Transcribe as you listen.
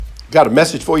Got a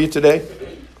message for you today.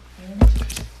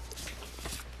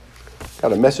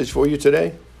 Got a message for you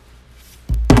today.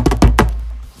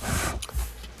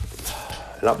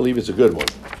 And I believe it's a good one.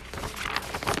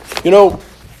 You know,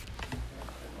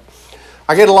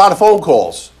 I get a lot of phone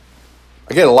calls.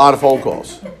 I get a lot of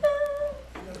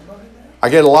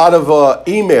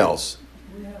emails.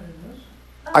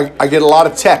 I get a lot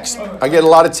of texts. I get a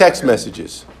lot of text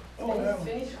messages.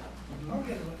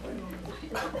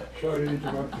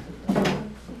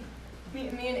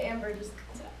 Me and Amber just.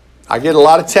 I get a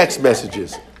lot of text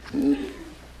messages.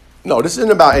 No, this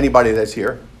isn't about anybody that's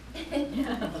here.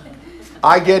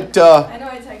 I get. I know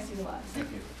I text you a lot.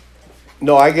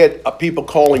 No, I get people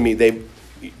calling me.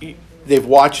 They've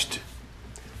watched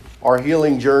our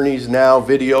Healing Journeys Now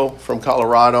video from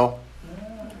Colorado.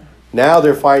 Now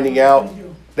they're finding out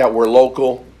that we're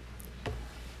local.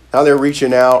 Now they're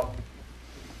reaching out.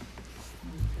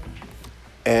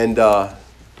 And I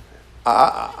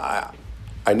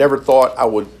never thought I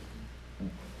want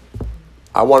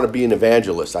to be an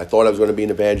evangelist. I thought I was going to be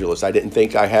an evangelist. I didn't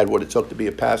think I had what it took to be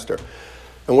a pastor.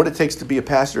 And what it takes to be a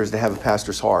pastor is to have a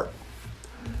pastor's heart.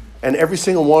 And every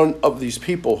single one of these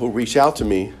people who reach out to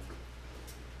me,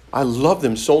 I love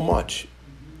them so much.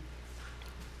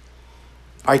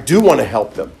 I do want to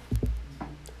help them.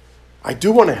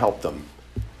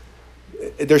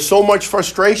 There's so much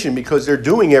frustration because they're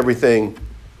doing everything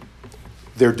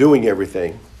that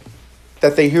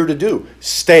they're here to do.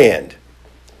 Stand,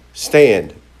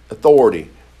 authority,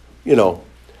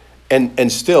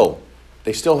 and still,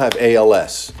 they still have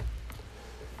ALS.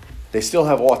 They still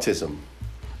have autism.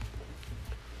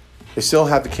 They still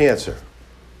have the cancer.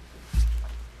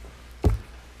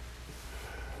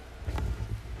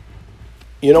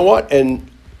 You know what?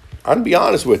 And I'm going to be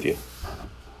honest with you.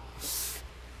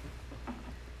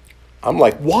 I'm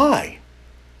like, why?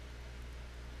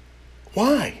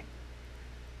 Why?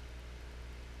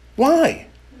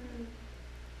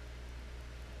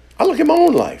 I look at my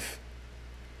own life.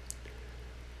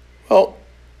 Well,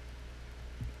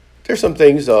 there's some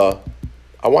things I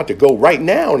want to go right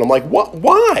now, and I'm like, what?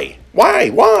 Why?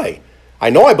 I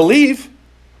know I believe.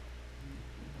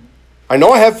 I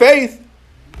know I have faith.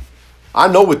 I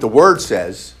know what the Word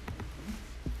says.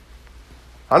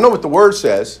 I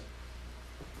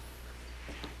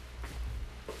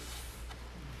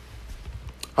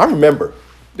remember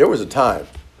there was a time.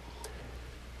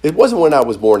 It wasn't when I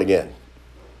was born again.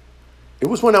 It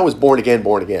was when I was born again.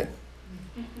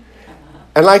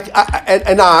 And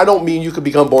I don't mean you could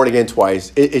become born again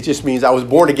twice. It just means I was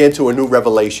born again to a new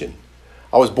revelation.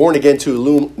 I was born again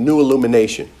to new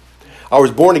illumination. I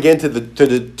was born again to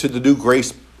the new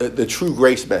grace, the true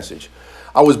grace message.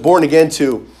 I was born again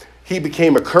to He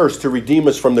became a curse to redeem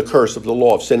us from the curse of the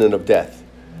law of sin and of death.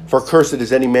 For cursed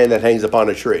is any man that hangs upon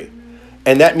a tree.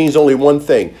 And that means only one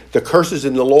thing. The curses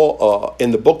in the law,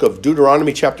 in the book of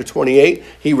Deuteronomy chapter 28,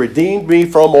 He redeemed me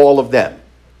from all of them.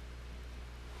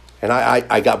 And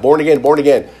I got born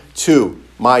again to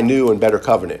my new and better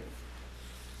covenant.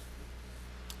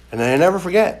 And I never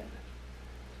forget.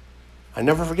 I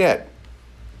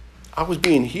was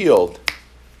being healed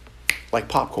like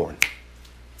popcorn.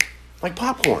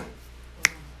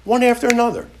 One after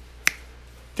another.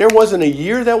 There wasn't a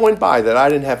year that went by that I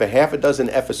didn't have a half a dozen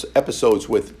episodes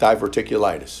with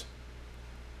diverticulitis.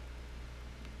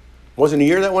 Wasn't a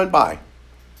year that went by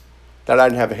that I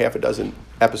didn't have a half a dozen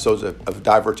episodes of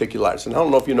diverticulitis. And I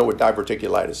don't know if you know what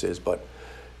diverticulitis is, but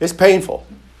it's painful.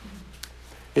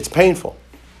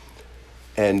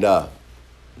 And I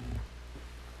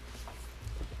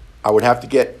would have to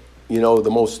get, the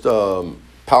most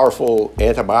powerful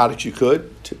antibiotics you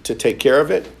could to take care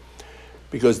of it,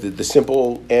 because the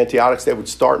simple antibiotics they would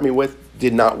start me with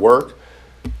did not work.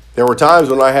 There were times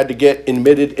when I had to get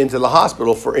admitted into the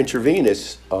hospital for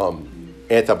intravenous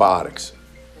antibiotics.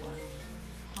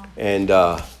 And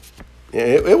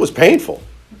it was painful,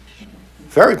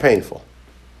 very painful.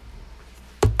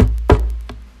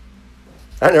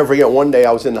 I never forget one day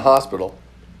I was in the hospital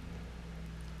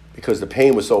because the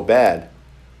pain was so bad.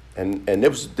 And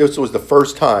this was the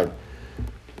first time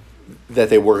that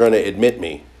they were going to admit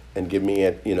me and give me,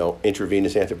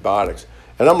 intravenous antibiotics.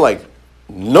 And I'm like,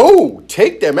 no,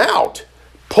 take them out.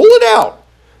 Pull it out.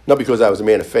 Not because I was a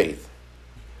man of faith.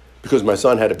 Because my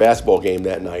son had a basketball game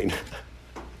that night.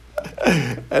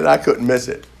 And I couldn't miss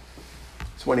it.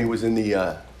 It's when he was in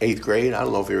the 8th grade. I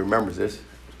don't know if he remembers this. He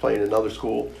was playing in another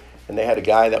school. And they had a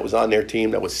guy that was on their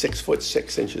team that was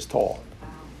 6'6" tall.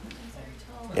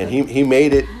 And he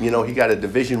made it, he got a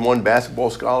Division I basketball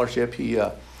scholarship.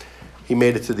 He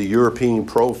made it to the European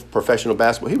professional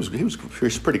basketball. He was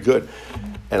pretty good.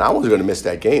 And I wasn't going to miss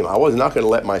that game. I was not going to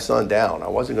let my son down. I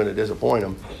wasn't going to disappoint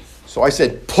him. So I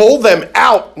said, pull them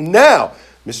out now.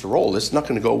 Mr. Roll, this is not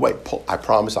going to go away. I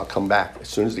promise I'll come back. As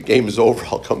soon as the game is over,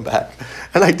 I'll come back.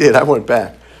 And I did. I went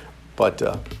back. But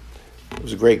it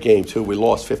was a great game, too. We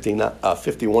lost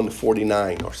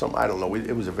 51-49 or something. I don't know.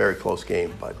 It was a very close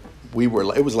game. But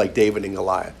it was like David and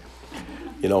Goliath.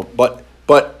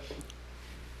 But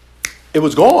it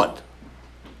was gone.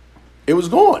 It was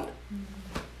gone.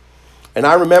 And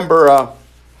I remember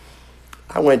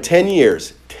I went 10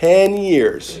 years,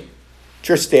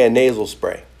 Tristan nasal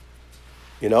spray,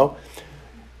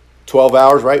 12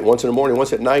 hours, right? Once in the morning,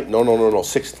 once at night. No.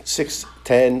 6,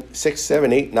 10, 6,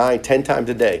 7, 8, 9, 10 times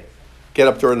a day. Get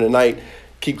up during the night,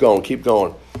 keep going.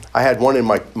 I had one in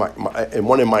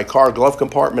my car glove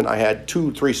compartment. I had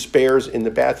 2, 3 spares in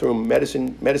the bathroom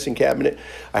medicine cabinet.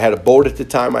 I had a boat at the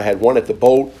time. I had one at the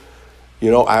boat.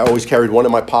 I always carried one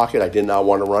in my pocket. I did not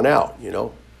want to run out,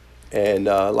 And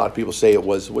a lot of people say it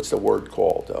was, what's the word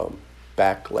called?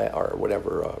 Backlash or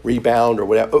whatever, rebound or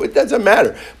whatever. It doesn't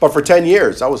matter. But for 10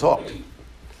 years, I was hooked.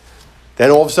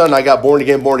 Then all of a sudden, I got born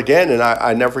again, and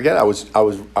I never forget. I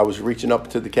was reaching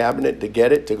up to the cabinet to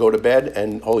get it, to go to bed,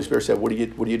 and Holy Spirit said, "What are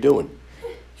you doing?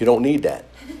 You don't need that."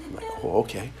 I'm like, "Oh,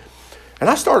 okay." And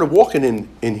I started walking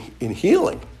in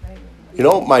healing.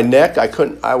 My neck, I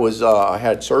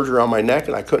had surgery on my neck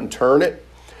and I couldn't turn it.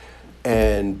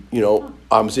 And,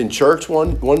 I was in church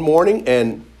one morning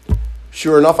and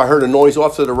sure enough, I heard a noise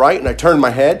off to the right and I turned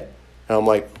my head and I'm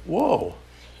like, whoa,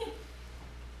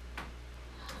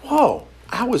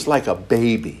 I was like a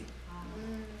baby.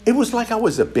 It was like I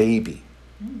was a baby,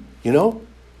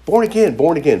 born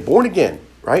again,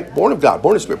 right? Born of God,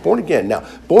 born of Spirit, born again. Now,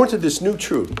 born to this new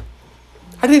truth.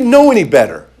 I didn't know any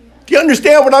better. Do you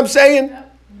understand what I'm saying?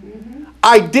 Mm-hmm.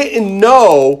 I didn't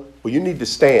know. Well, you need to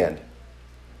stand.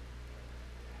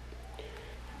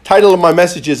 Title of my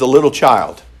message is A Little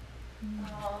Child.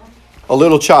 A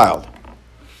Little Child.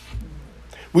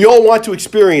 We all want to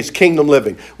experience kingdom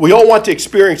living. We all want to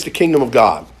experience the kingdom of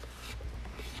God.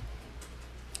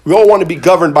 We all want to be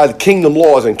governed by the kingdom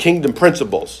laws and kingdom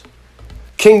principles.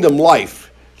 Kingdom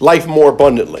life more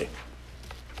abundantly.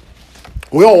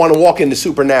 We all want to walk in the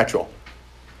supernatural.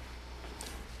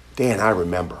 Dan, I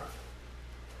remember.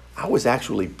 I was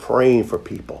actually praying for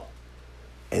people,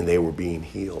 and they were being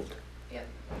healed. Yep.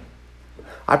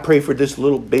 I prayed for this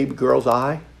little baby girl's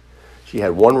eye. She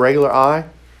had one regular eye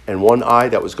and one eye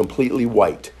that was completely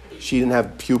white. She didn't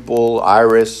have pupil,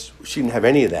 iris. She didn't have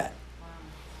any of that. Wow.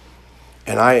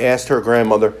 And I asked her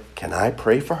grandmother, "Can I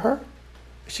pray for her?"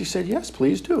 She said, "Yes,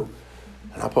 please do."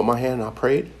 And I put my hand and I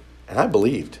prayed, and I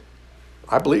believed.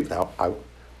 Now,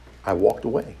 I walked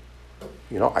away.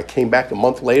 I came back a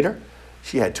month later.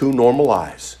 She had 2 normal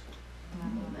eyes.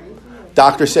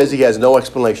 Doctor says he has no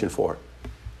explanation for it.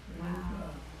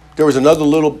 There was another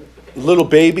little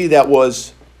baby that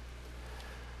was,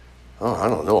 I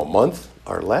don't know, a month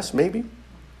or less maybe,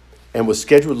 and was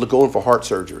scheduled to go in for heart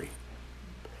surgery.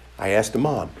 I asked the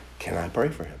mom, "Can I pray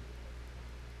for him?"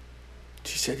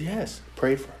 She said, "Yes."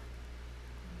 Prayed for her.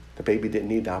 The baby didn't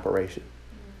need the operation.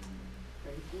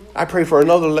 I prayed for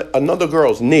another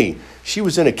girl's knee. She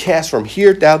was in a cast from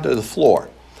here down to the floor.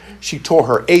 She tore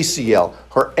her ACL,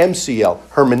 her MCL,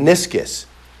 her meniscus.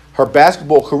 Her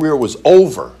basketball career was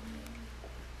over.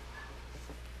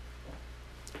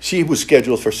 She was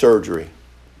scheduled for surgery.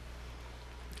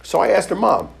 So I asked her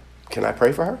mom, "Can I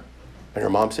pray for her?" And her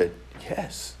mom said,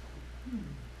 "Yes."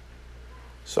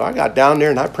 So I got down there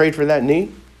and I prayed for that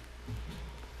knee.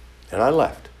 And I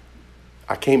left.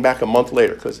 I came back a month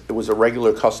later because it was a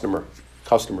regular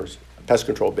customers, pest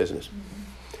control business.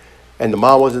 And the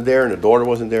mom wasn't there and the daughter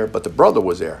wasn't there, but the brother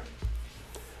was there.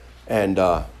 And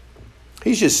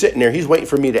he's just sitting there. He's waiting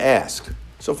for me to ask.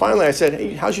 So finally I said,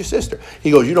 "Hey, how's your sister?"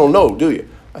 He goes, "You don't know, do you?"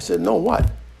 I said, "No, what?"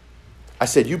 I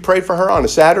said, "You prayed for her on a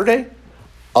Saturday?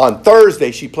 On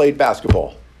Thursday, she played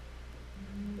basketball."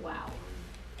 Wow.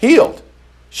 Healed.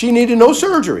 She needed no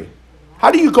surgery. How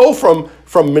do you go from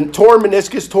torn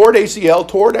meniscus, torn ACL,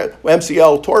 torn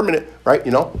MCL, torn meniscus, right?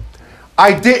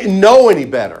 I didn't know any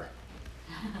better.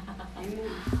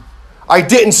 I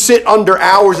didn't sit under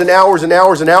hours and hours and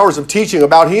hours and hours of teaching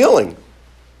about healing.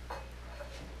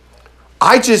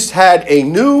 I just had a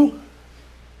new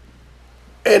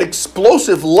and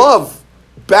explosive love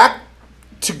back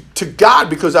to God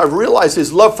because I realized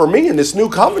His love for me in this new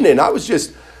covenant. I was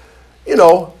just, you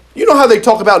know how they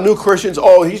talk about new Christians?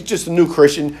 Oh, he's just a new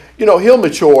Christian. He'll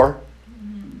mature.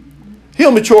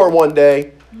 He'll mature one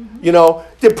day.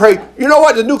 They pray. You know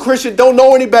what? The new Christian don't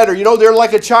know any better. They're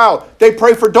like a child. They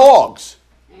pray for dogs.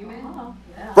 Amen.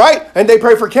 Right? And they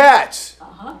pray for cats.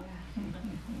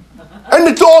 And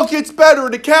the dog gets better,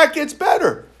 and the cat gets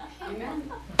better.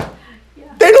 Amen.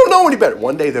 They don't know any better.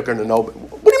 One day they're going to know.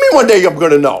 What do you mean one day I'm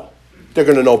going to know? They're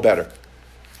going to know better.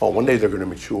 Oh, one day they're going to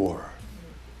mature.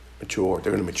 They're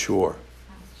going to mature.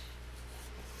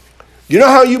 You know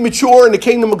how you mature in the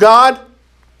kingdom of God?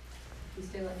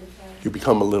 You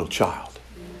become a little child.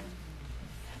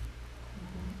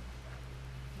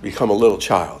 Become a little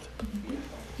child.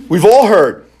 We've all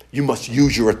heard, you must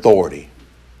use your authority.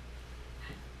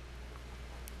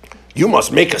 You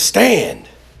must make a stand.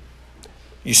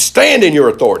 You stand in your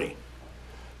authority.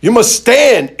 You must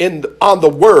stand on the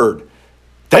word.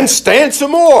 Then stand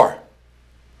some more.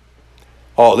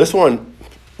 Oh, this one,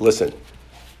 listen.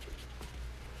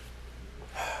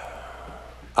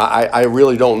 I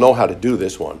really don't know how to do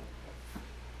this one.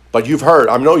 But you've heard,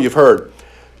 I know you've heard,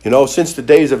 since the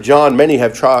days of John, many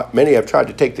have tried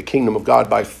to take the kingdom of God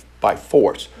by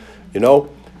force,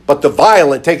 But the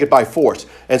violent take it by force.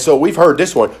 And so we've heard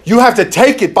this one. You have to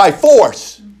take it by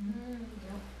force.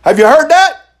 Have you heard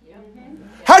that?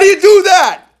 How do you do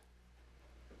that?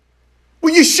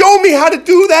 Will you show me how to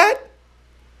do that?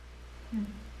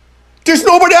 There's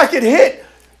nobody I can hit.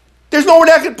 There's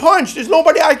nobody I can punch. There's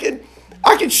nobody I can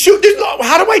shoot.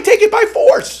 How do I take it by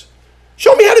force?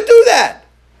 Show me how to do that.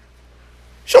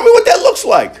 Show me what that looks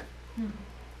like.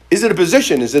 Is it a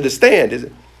position? Is it a stand? Is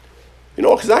it,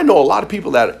 because I know a lot of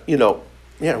people that,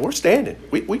 we're standing.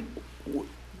 We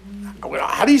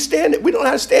how do you stand? We don't know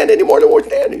how to stand any more than we're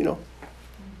standing,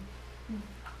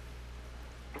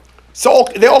 So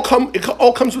it all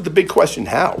comes with the big question,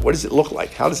 how? What does it look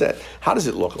like? How does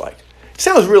it look like? It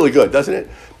sounds really good, doesn't it?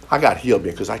 I got healed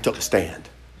because I took a stand.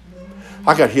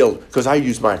 I got healed because I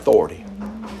used my authority.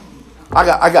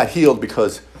 I got healed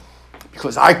because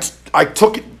I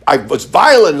took it. I was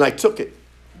violent and I took it.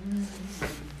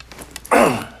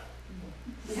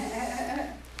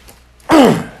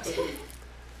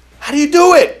 How do you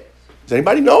do it? Does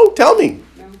anybody know? Tell me.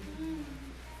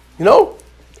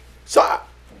 So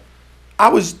I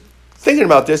was thinking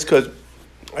about this because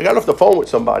I got off the phone with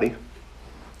somebody.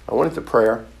 I went into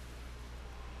prayer.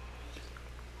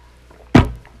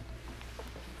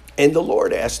 And the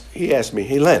Lord asked me,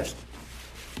 hey, Len,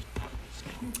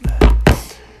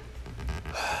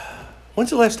 when's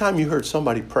the last time you heard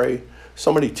somebody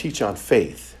teach on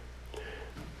faith?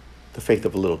 The faith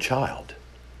of a little child.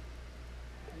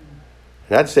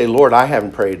 And I'd say, Lord, I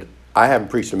haven't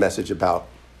preached a message about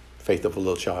faith of a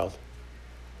little child.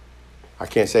 I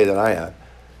can't say that I have.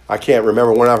 I can't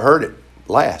remember when I've heard it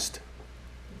last.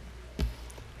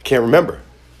 I can't remember.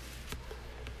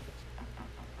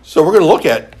 So we're going to look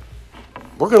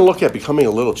at becoming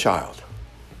a little child.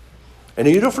 And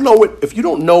if you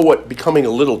don't know what becoming a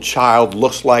little child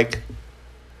looks like,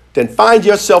 then find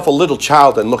yourself a little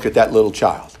child and look at that little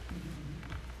child.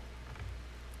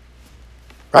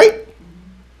 Right?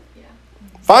 Yeah.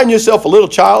 Find yourself a little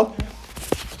child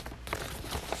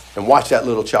and watch that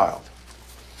little child.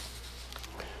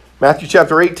 Matthew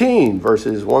chapter 18,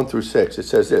 verses 1 through 6. It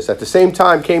says this. At the same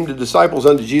time came the disciples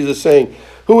unto Jesus, saying,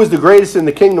 who is the greatest in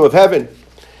the kingdom of heaven?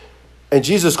 And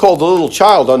Jesus called the little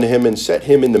child unto him and set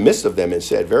him in the midst of them and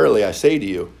said, verily I say to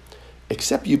you,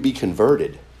 except you be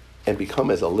converted and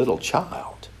become as a little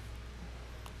child,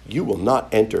 you will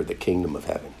not enter the kingdom of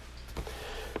heaven.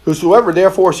 Whosoever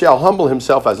therefore shall humble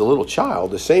himself as a little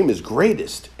child, the same is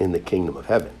greatest in the kingdom of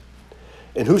heaven.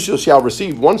 And whoso shall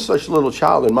receive one such little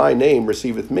child in my name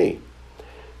receiveth me.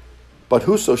 But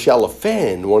whoso shall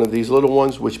offend one of these little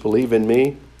ones which believe in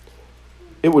me,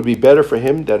 it would be better for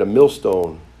him that a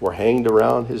millstone were hanged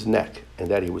around his neck, and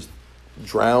that he was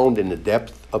drowned in the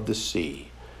depth of the sea,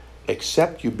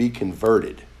 except you be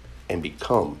converted and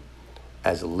become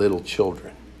as little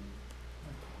children.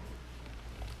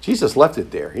 Jesus left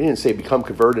it there. He didn't say become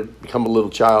converted, become a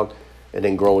little child, and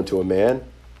then grow into a man.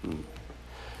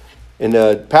 In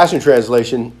the Passion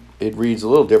Translation, it reads a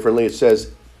little differently. It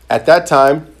says, at that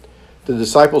time, the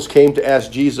disciples came to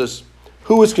ask Jesus,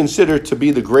 who is considered to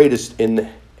be the greatest in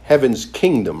heaven's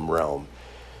kingdom realm?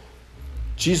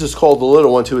 Jesus called the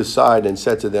little one to his side and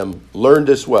said to them, learn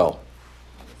this well.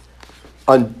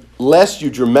 Unless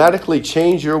you dramatically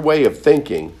change your way of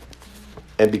thinking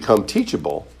and become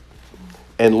teachable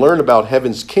and learn about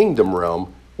heaven's kingdom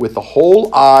realm with the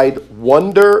whole-eyed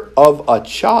wonder of a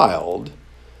child,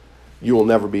 you will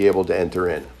never be able to enter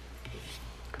in.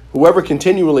 Whoever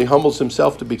continually humbles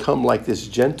himself to become like this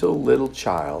gentle little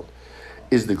child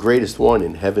is the greatest one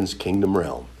in heaven's kingdom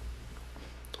realm.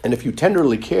 And if you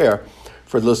tenderly care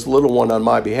for this little one on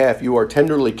my behalf, you are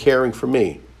tenderly caring for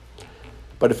me.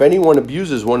 But if anyone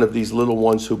abuses one of these little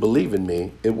ones who believe in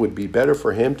me, it would be better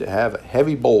for him to have a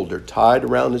heavy boulder tied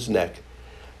around his neck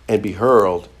and be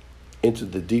hurled into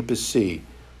the deepest sea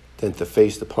than to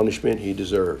face the punishment he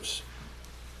deserves.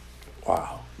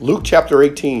 Wow. Luke chapter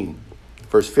 18,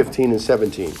 verse 15 and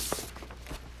 17.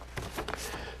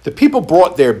 The people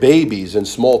brought their babies and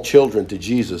small children to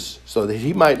Jesus so that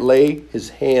he might lay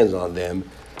his hands on them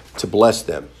to bless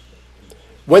them.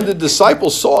 When the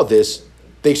disciples saw this,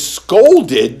 they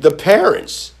scolded the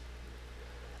parents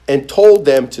and told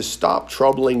them to stop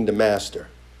troubling the master.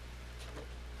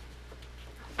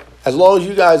 As long as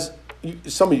you guys,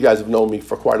 some of you guys have known me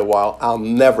for quite a while, I'll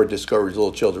never discourage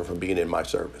little children from being in my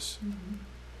service. Mm-hmm.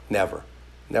 Never.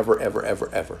 Never, ever, ever,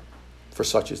 ever. For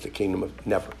such is the kingdom of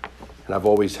never. And I've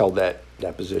always held that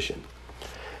position.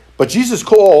 But Jesus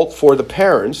called for the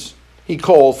parents, he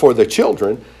called for the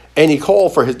children, and he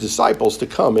called for his disciples to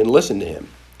come and listen to him.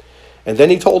 And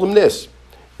then he told them this: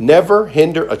 never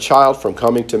hinder a child from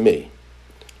coming to me.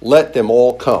 Let them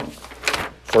all come.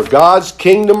 For God's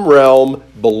kingdom realm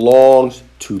belongs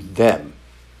to them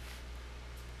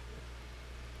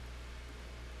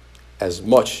as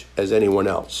much as anyone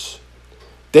else.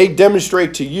 They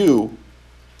demonstrate to you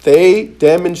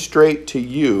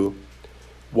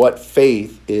what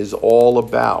faith is all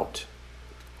about.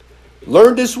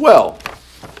 Learn this well.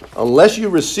 Unless you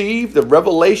receive the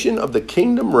revelation of the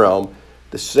kingdom realm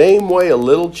the same way a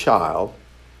little child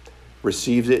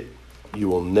receives it, you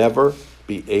will never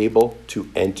be able to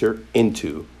enter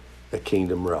into the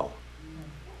kingdom realm.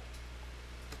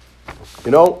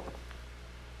 You know,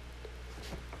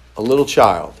 a little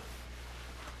child.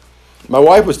 My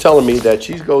wife was telling me that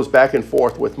she goes back and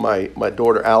forth with my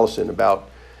daughter Allison about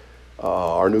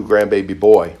our new grandbaby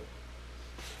boy.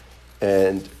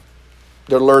 And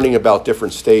they're learning about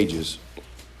different stages.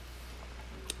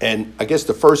 And I guess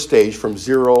the first stage, from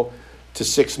 0 to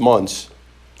 6 months,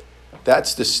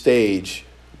 that's the stage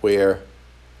where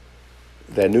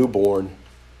the newborn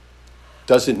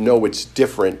doesn't know it's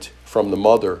different from the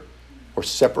mother or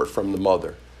separate from the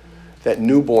mother. That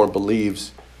newborn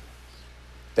believes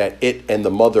that it and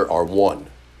the mother are one.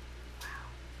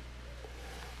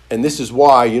 And this is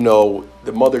why,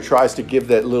 the mother tries to give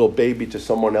that little baby to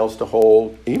someone else to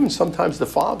hold, even sometimes the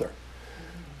father.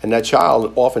 And that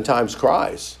child oftentimes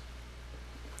cries,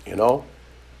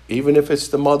 even if it's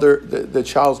the mother, the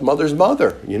child's mother's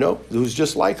mother, who's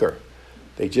just like her.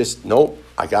 They just, nope,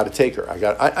 I got to take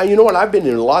her. You know what? I've been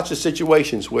in lots of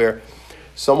situations where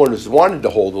someone has wanted to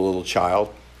hold a little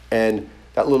child, and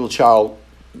that little child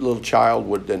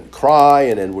would then cry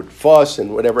and then would fuss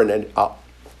and whatever, and then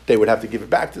they would have to give it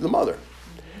back to the mother.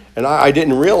 And I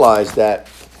didn't realize that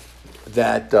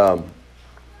there's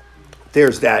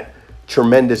that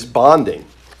tremendous bonding.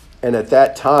 And at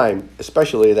that time,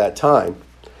 especially at that time,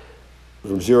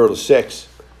 from 0 to 6,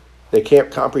 they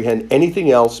can't comprehend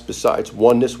anything else besides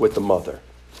oneness with the mother.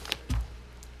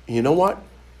 You know what?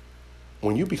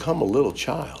 When you become a little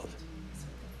child,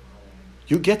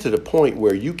 you get to the point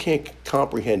where you can't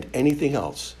comprehend anything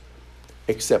else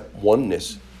except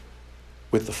oneness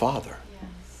with the Father.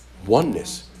 Yes.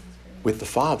 Oneness with the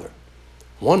Father.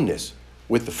 Oneness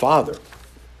with the Father.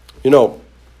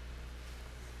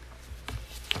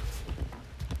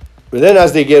 But then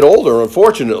as they get older,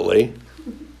 unfortunately,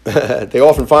 they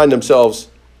often find themselves,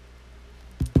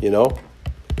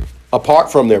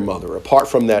 apart from their mother, apart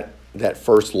from that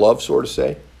first love, so to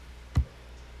say.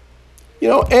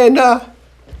 And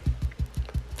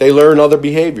they learn other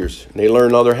behaviors, and they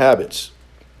learn other habits.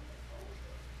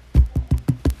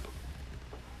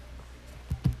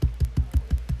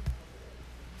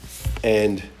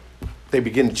 And they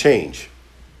begin to change.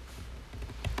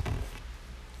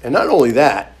 And not only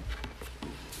that,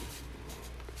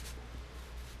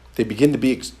 they begin to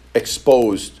be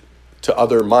exposed to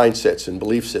other mindsets and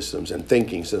belief systems and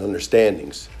thinkings and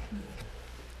understandings.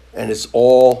 And it's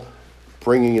all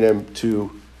bringing them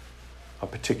to a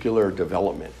particular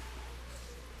development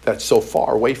that's so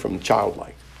far away from the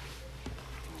childlike.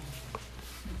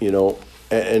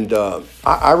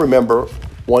 I remember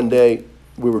one day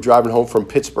we were driving home from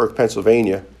Pittsburgh,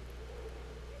 Pennsylvania,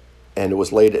 and it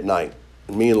was late at night.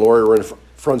 And me and Lori were in the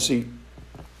front seat.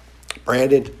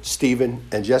 Brandon, Stephen,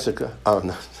 and Jessica,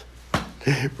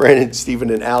 Brandon,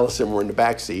 Stephen, and Allison were in the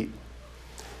back seat.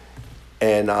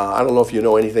 And I don't know if you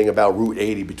know anything about Route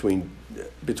 80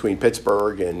 between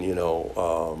Pittsburgh and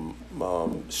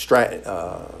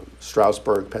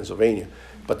Stroudsburg, Pennsylvania,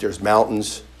 but there's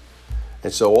mountains,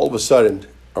 and so all of a sudden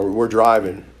we're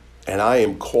driving, and I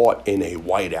am caught in a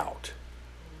whiteout.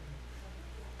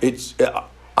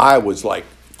 I was like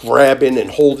grabbing and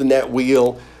holding that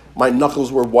wheel. My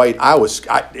knuckles were white.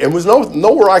 It was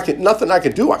nothing I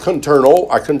could do. I couldn't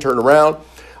turn around.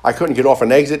 I couldn't get off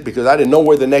an exit because I didn't know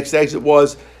where the next exit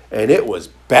was, and it was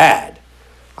bad.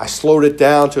 I slowed it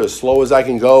down to as slow as I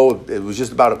can go. It was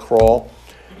just about a crawl.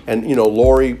 And,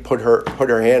 Lori put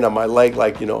her hand on my leg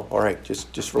like, all right,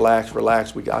 just relax.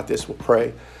 We got this. We'll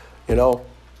pray,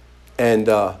 And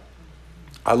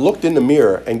I looked in the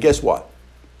mirror, and guess what?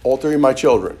 All three of my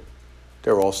children,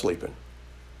 they were all sleeping.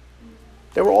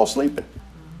 They were all sleeping.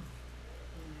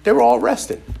 They were all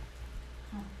resting.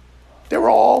 They were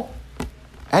all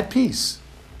at peace.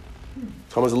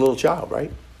 Come as a little child,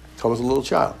 right? Come as a little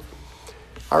child.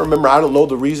 I remember, I don't know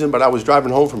the reason, but I was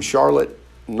driving home from Charlotte,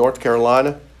 North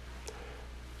Carolina.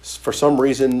 For some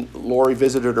reason, Lori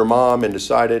visited her mom and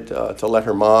decided to let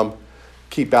her mom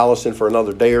keep Allison for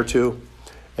another day or two.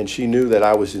 And she knew that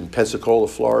I was in Pensacola,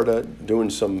 Florida, doing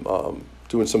some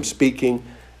speaking.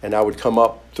 And I would come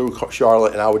up through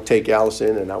Charlotte, and I would take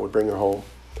Allison, and I would bring her home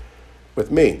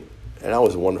with me. And that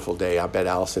was a wonderful day. I bet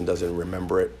Allison doesn't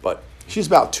remember it, but she's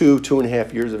about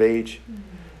 2.5 years of age, and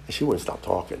she wouldn't stop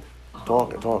talking.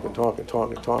 But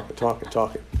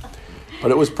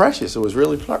it was precious. It was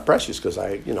really precious because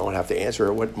I'd have to answer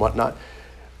her and whatnot.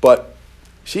 But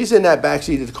she's in that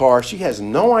backseat of the car. She has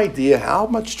no idea how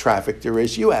much traffic there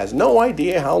is. She has no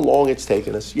idea how long it's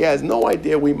taken us. She has no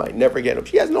idea we might never get up.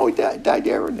 She has no idea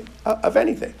of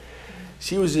anything.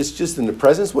 She was just in the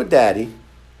presence with Daddy,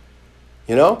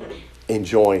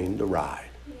 enjoying the ride,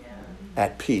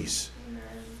 at peace.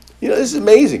 This is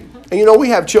amazing. And we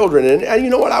have children, and you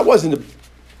know what? I wasn't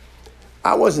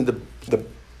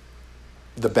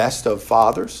the best of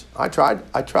fathers. I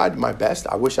tried my best.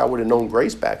 I wish I would have known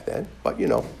grace back then, but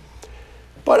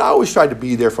I always tried to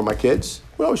be there for my kids.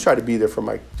 We always tried to be there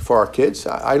for our kids.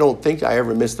 I don't think I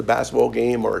ever missed a basketball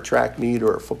game or a track meet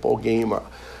or a football game, and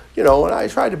I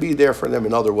tried to be there for them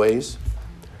in other ways.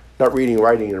 Not reading,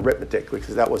 writing, and arithmetic,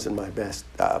 because that wasn't my best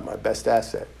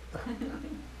asset.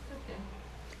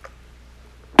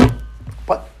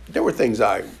 But there were things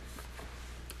there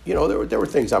were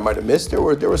things I might have missed. There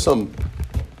were some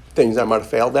things I might have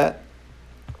failed at.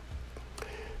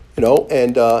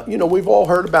 We've all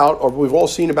heard about, or we've all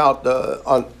seen about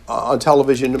on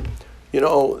television,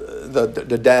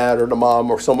 the dad or the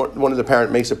mom or one of the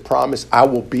parents makes a promise, I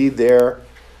will be there.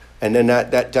 And then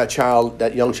that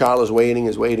young child is waiting,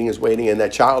 and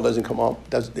that child doesn't come up.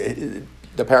 The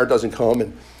parent doesn't come,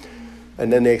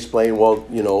 and then they explain,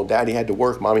 well, Daddy had to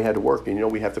work, Mommy had to work,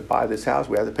 and we have to buy this house,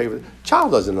 we have to pay for it.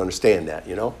 Child doesn't understand that,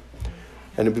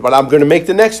 but I'm going to make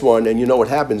the next one, and what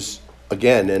happens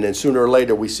again, and then sooner or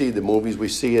later we see the movies, we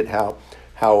see it how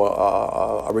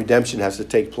a redemption has to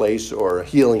take place or a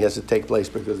healing has to take place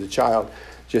because the child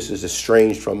just is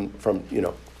estranged from.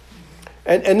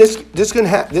 And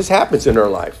this happens in our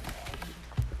life.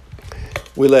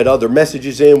 We let other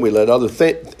messages in. We let other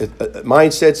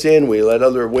mindsets in. We let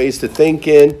other ways to think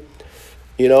in.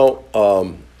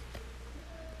 And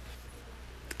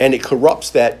it corrupts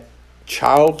that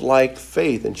childlike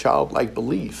faith and childlike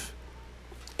belief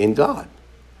in God.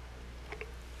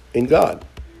 In God.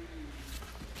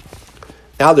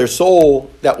 Now their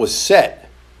soul that was set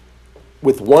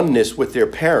with oneness with their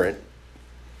parent,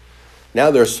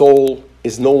 now their soul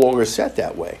is no longer set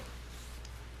that way.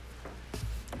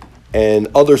 And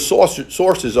other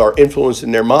sources are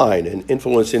influencing their mind and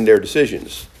influencing their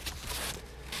decisions.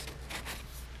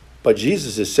 But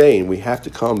Jesus is saying we have to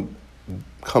come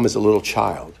as a little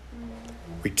child.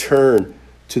 Return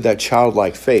to that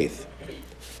childlike faith.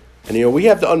 And we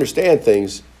have to understand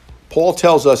things. Paul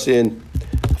tells us in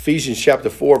Ephesians chapter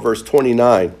 4, verse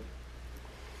 29,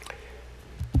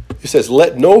 he says,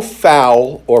 let no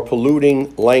foul or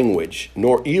polluting language,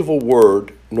 nor evil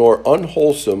word, nor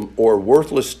unwholesome or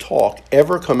worthless talk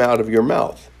ever come out of your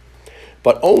mouth,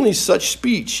 but only such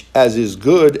speech as is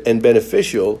good and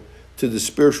beneficial to the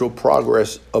spiritual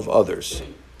progress of others,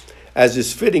 as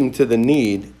is fitting to the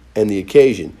need and the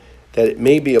occasion, that it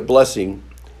may be a blessing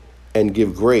and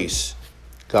give grace,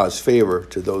 God's favor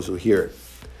to those who hear it.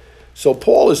 So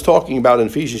Paul is talking about in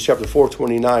Ephesians chapter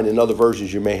 4:29, and other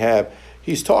versions you may have,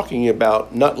 he's talking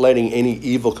about not letting any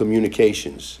evil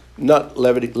communications, not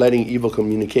letting evil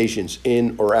communications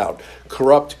in or out,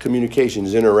 corrupt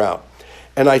communications in or out.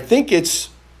 And I think it's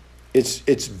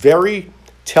very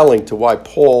telling to why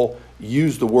Paul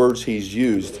used the words he's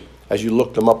used as you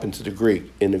look them up in the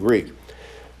Greek.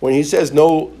 When he says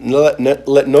let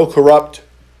no corrupt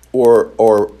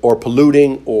or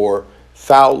polluting or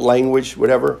foul language,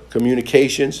 whatever,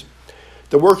 communications.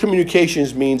 The word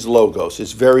communications means logos.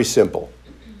 It's very simple.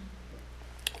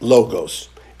 Logos.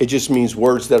 It just means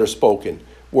words that are spoken,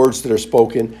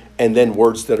 and then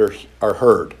words that are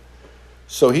heard.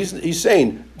 So he's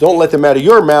saying, don't let them out of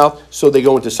your mouth so they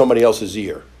go into somebody else's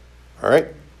ear. All right?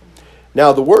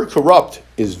 Now, the word corrupt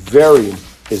is very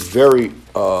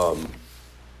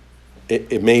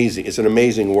amazing. It's an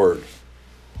amazing word.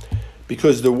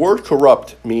 Because the word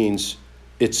corrupt means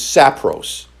it's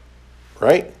sapros,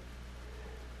 right?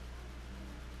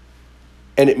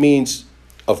 And it means,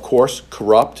 of course,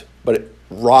 corrupt, but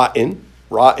rotten,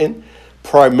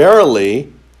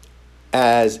 primarily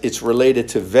as it's related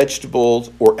to vegetables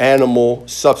or animal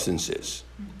substances.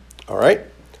 All right?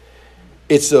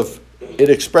 It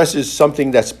expresses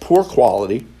something that's poor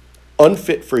quality,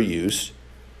 unfit for use,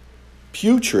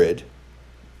 putrid,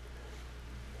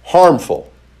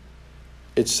 harmful.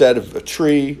 It's said of a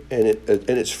tree and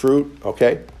its fruit,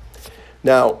 okay?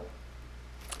 Now,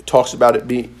 it talks about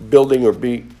it building or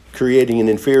creating an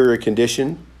inferior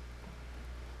condition.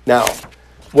 Now,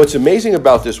 what's amazing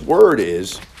about this word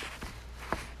is,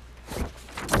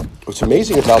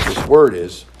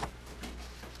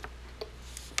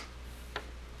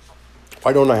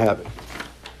 why don't I have it?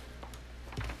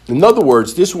 In other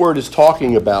words, this word is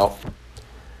talking about,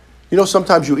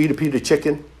 sometimes you eat a piece of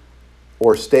chicken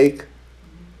or steak,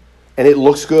 and it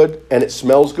looks good and it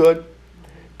smells good,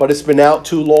 but it's been out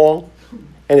too long,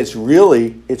 and it's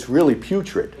really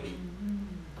putrid.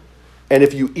 And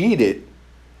if you eat it,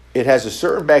 it has a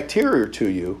certain bacteria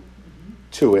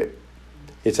to it,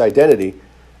 its identity,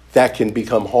 that can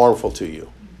become harmful to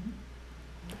you.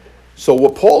 So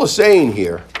what Paul is saying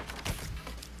here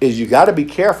is you got to be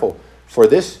careful for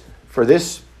this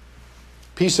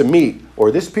piece of meat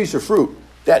or this piece of fruit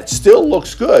that still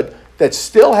looks good, that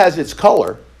still has its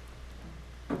color,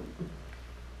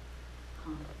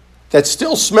 that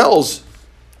still smells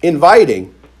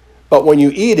inviting, but when you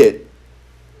eat it,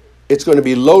 it's going to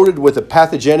be loaded with a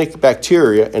pathogenic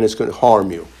bacteria and it's going to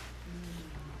harm you.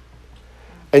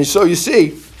 And so you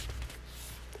see,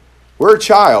 we're a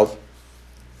child,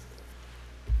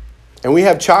 and we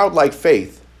have childlike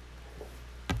faith.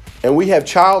 And we have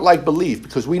childlike belief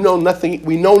because we know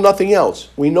nothing else.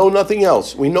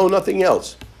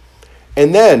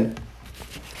 And then,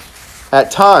 at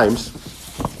times,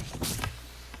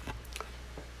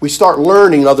 we start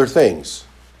learning other things.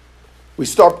 We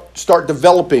start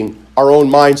developing our own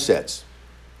mindsets.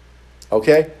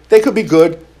 Okay? They could be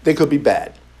good, they could be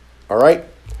bad. All right?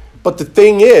 But the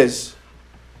thing is,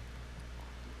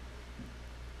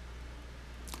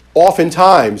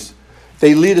 oftentimes,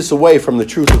 they lead us away from the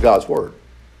truth of God's word.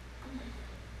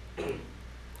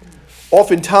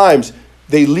 Oftentimes,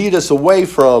 they lead us away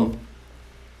from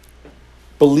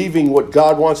believing what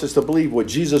God wants us to believe, what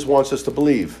Jesus wants us to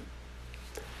believe.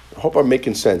 I hope I'm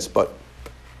making sense, but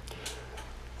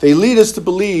they lead us to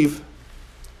believe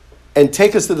and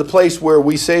take us to the place where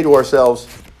we say to ourselves,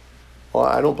 well,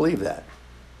 I don't believe that.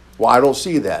 Well, I don't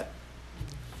see that.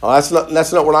 Well,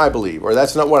 that's not what I believe, or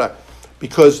that's not what I...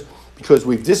 Because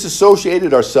we've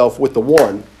disassociated ourselves with the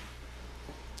one,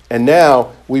 and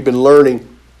now we've been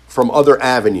learning from other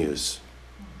avenues.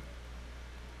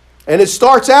 And it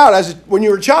starts out when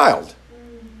you're a child.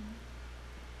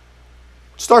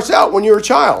 It starts out when you're a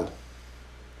child.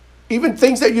 Even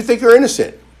things that you think are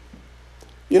innocent.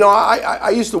 I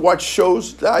used to watch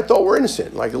shows that I thought were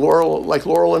innocent, like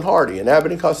Laurel and Hardy and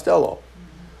Abbott and Costello.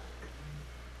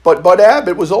 But Bud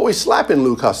Abbott was always slapping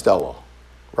Lou Costello,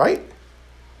 right?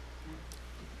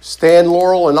 Stan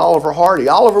Laurel and Oliver Hardy.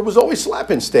 Oliver was always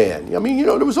slapping Stan. I mean,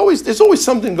 there's always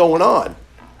something going on.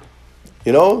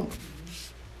 They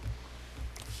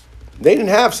didn't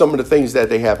have some of the things that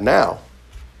they have now.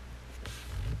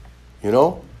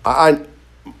 I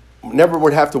never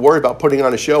would have to worry about putting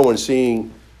on a show and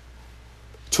seeing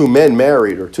two men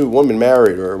married or two women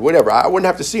married or whatever. I wouldn't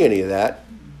have to see any of that.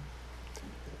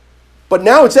 But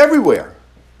now it's everywhere.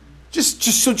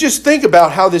 Just think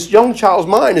about how this young child's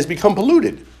mind has become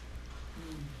polluted.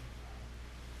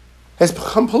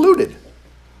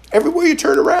 Everywhere you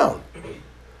turn around.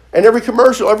 And every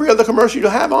other commercial you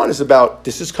have on is about,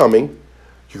 this is coming.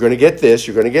 You're going to get this,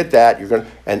 you're going to get that,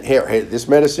 and here, this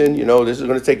medicine, this is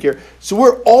going to take care. So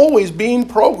we're always being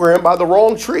programmed by the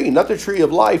wrong tree, not the tree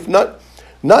of life, not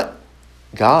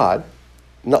God,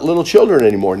 not little children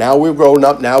anymore. Now we're grown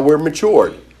up, now we're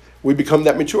matured. We become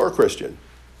that mature Christian.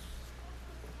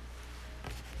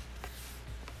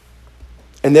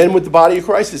 And then with the body of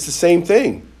Christ, it's the same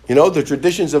thing. The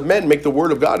traditions of men make the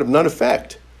word of God of none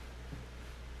effect.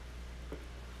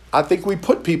 I think we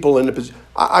put people in the position.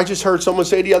 I just heard someone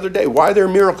say the other day, why are there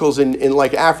miracles in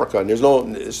like Africa? And there's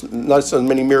not so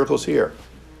many miracles here.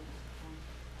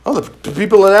 Oh, the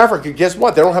people in Africa, guess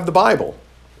what? They don't have the Bible.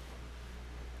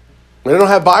 They don't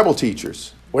have Bible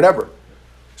teachers, whatever.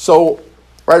 So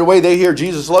right away they hear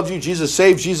Jesus loves you, Jesus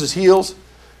saves, Jesus heals.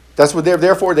 That's what they're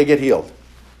there for. They get healed.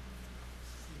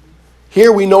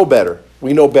 Here we know better.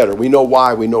 We know better. We know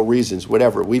why. We know reasons,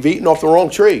 whatever. We've eaten off the wrong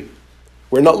tree.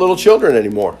 We're not little children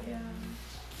anymore.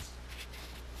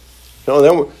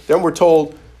 Yeah. Then we're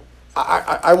told,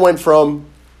 I went from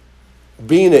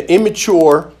being an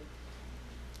immature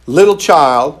little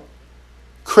child,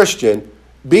 Christian,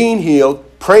 being healed,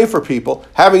 praying for people,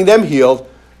 having them healed,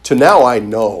 to now I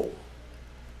know.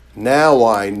 Now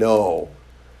I know.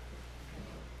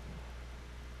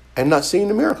 And not seeing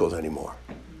the miracles anymore.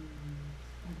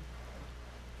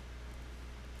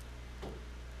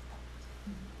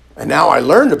 And now I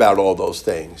learned about all those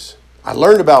things. I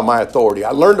learned about my authority.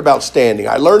 I learned about standing.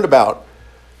 I learned about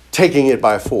taking it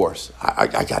by force. I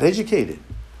got educated.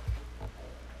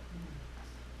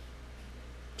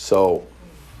 So,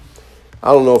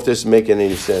 I don't know if this is making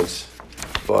any sense,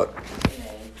 but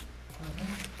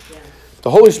the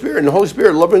Holy Spirit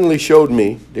lovingly showed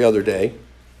me the other day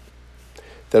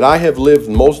that I have lived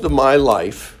most of my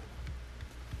life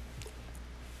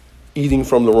eating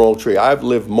from the wrong tree. I've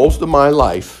lived most of my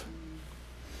life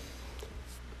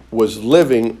was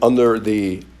living under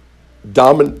the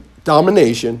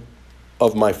domination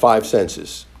of my five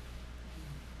senses.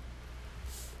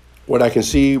 What I can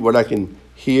see, what I can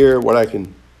hear, what I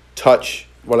can touch,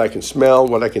 what I can smell,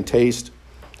 what I can taste.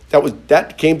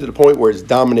 That came to the point where it's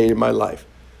dominated my life.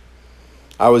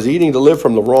 I was eating to live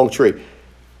from the wrong tree.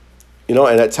 And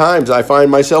at times I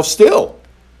find myself still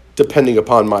depending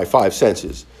upon my five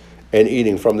senses and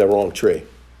eating from the wrong tree.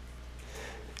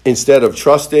 Instead of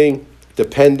trusting,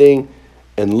 depending,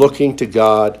 and looking to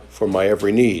God for my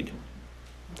every need.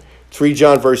 3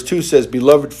 John verse 2 says,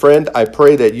 "Beloved friend, I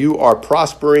pray that you are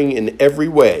prospering in every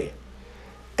way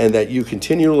and that you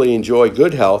continually enjoy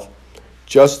good health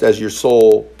just as your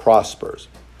soul prospers."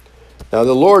 Now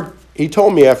the Lord, he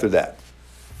told me after that.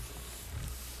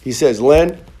 He says,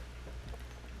 "Len,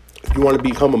 if you want to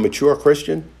become a mature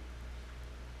Christian,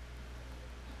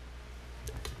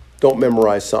 don't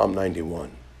memorize Psalm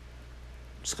 91.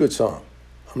 It's a good psalm.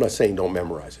 I'm not saying don't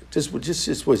memorize it. Just what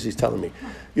he's telling me.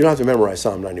 You don't have to memorize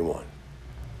Psalm 91.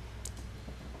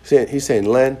 He's saying,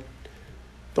 Len,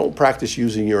 don't practice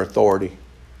using your authority.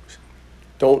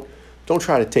 Don't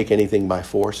try to take anything by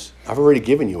force. I've already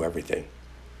given you everything."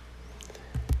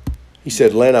 He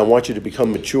said, "Len, I want you to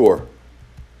become mature.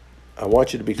 I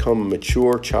want you to become a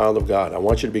mature child of God. I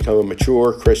want you to become a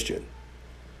mature Christian.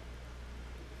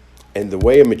 And the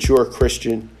way a mature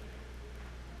Christian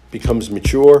becomes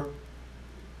mature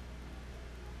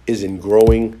is in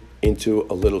growing into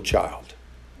a little child."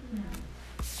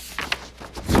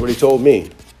 That's what he told me.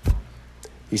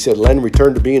 He said, "Len,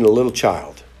 return to being a little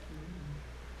child.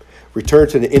 Return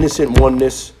to the innocent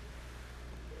oneness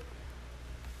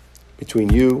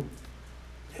between you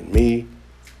and me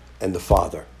and the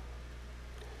Father.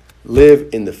 Live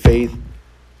in the faith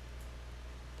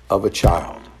of a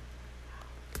child.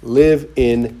 Live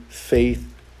in faith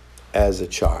as a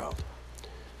child."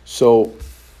 So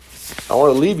I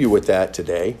want to leave you with that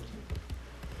today.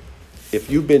 If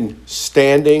you've been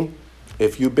standing,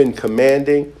 if you've been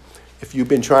commanding, if you've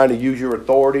been trying to use your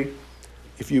authority,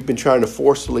 if you've been trying to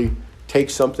forcefully take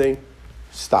something,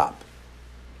 stop.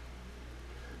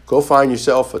 Go find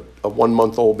yourself a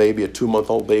 1-month-old baby, a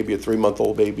 2-month-old baby, a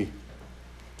 3-month-old baby,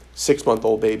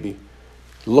 6-month-old baby.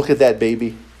 Look at that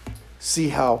baby. See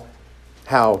how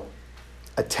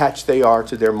attached they are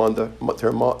to their mother,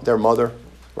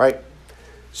 right?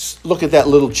 Look at that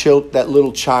little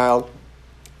child.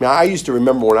 Now, I used to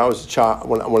remember when I was a child,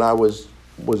 when I was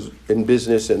in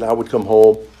business, and I would come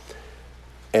home,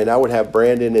 and I would have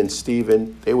Brandon and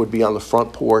Stephen. They would be on the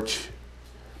front porch.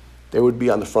 They were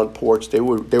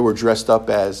dressed up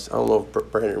as, I don't know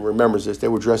if Brandon remembers this, they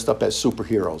were dressed up as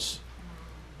superheroes.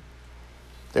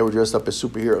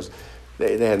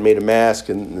 They had made a mask,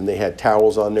 and they had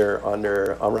towels around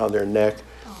their neck,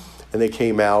 and they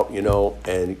came out,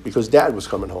 and because Dad was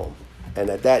coming home, and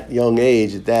at that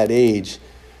age,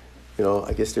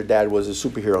 I guess their dad was a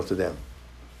superhero to them,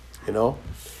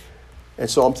 and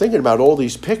so I'm thinking about all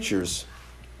these pictures,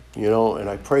 and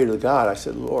I pray to God. I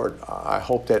said, Lord, I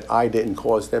hope that I didn't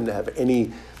cause them to have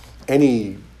any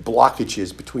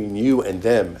blockages between you and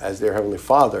them as their Heavenly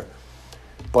Father.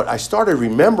 But I started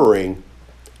remembering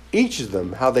each of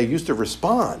them, how they used to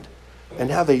respond and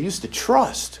how they used to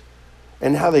trust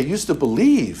and how they used to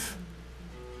believe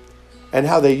and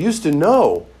how they used to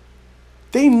know.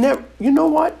 They never, you know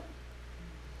what?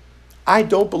 I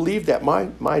don't believe that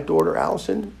my daughter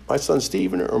Allison, my son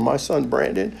Stephen, or my son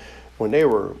Brandon, when they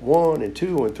were 1 and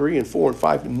 2 and 3 and 4 and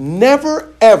 5,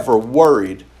 never ever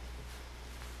worried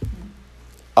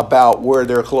about where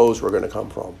their clothes were going to come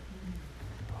from.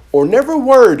 Or never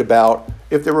worried about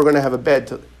if they were going to have a bed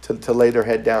to lay their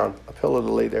head down, a pillow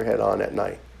to lay their head on at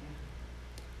night.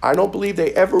 I don't believe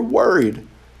they ever worried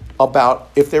about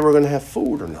if they were going to have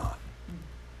food or not.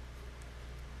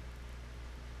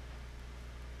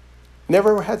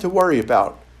 Never had to worry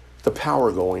about the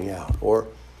power going out or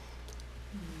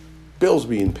bills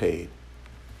being paid.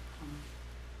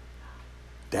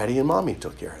 Daddy and mommy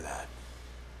took care of that.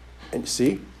 And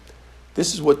see,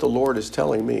 this is what the Lord is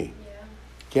telling me. Yeah.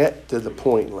 Get to the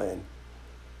point, Len,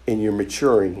 in your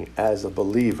maturing as a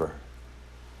believer.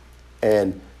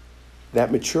 And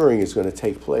that maturing is going to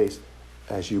take place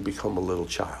as you become a little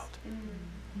child.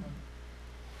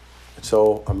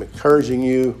 So I'm encouraging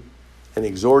you and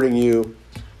exhorting you.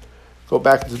 Go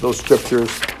back to those scriptures.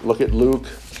 Look at Luke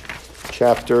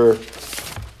chapter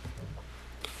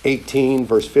 18,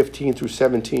 verse 15 through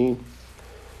 17.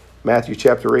 Matthew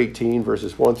chapter 18,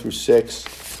 verses 1 through 6.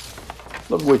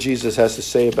 Look what Jesus has to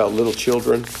say about little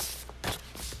children.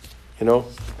 You know?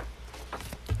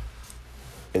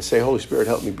 And say, Holy Spirit,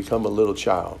 help me become a little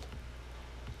child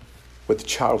with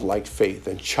childlike faith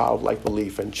and childlike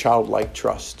belief and childlike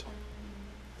trust.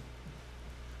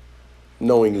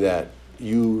 Knowing that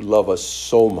you love us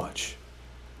so much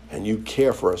and you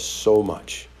care for us so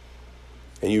much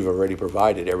and you've already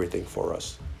provided everything for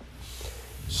us.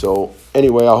 So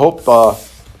anyway, I hope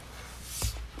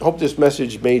this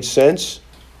message made sense.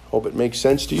 Hope it makes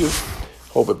sense to you.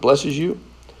 Hope it blesses you.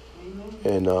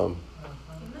 And now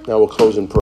we'll close in prayer.